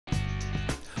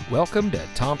Welcome to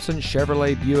Thompson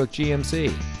Chevrolet Buick GMC,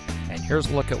 and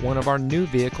here's a look at one of our new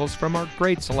vehicles from our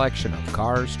great selection of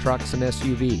cars, trucks, and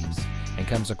SUVs, and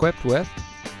comes equipped with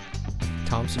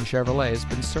Thompson Chevrolet has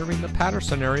been serving the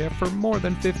Patterson area for more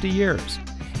than 50 years,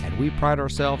 and we pride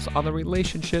ourselves on the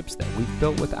relationships that we've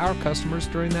built with our customers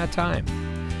during that time.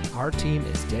 Our team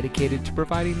is dedicated to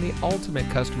providing the ultimate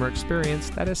customer experience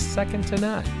that is second to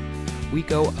none. We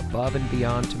go above and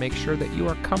beyond to make sure that you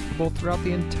are comfortable throughout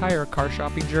the entire car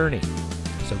shopping journey.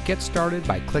 So get started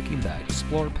by clicking the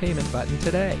Explore Payment button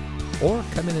today, or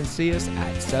come in and see us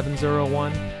at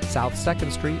 701 South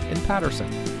 2nd Street in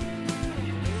Patterson.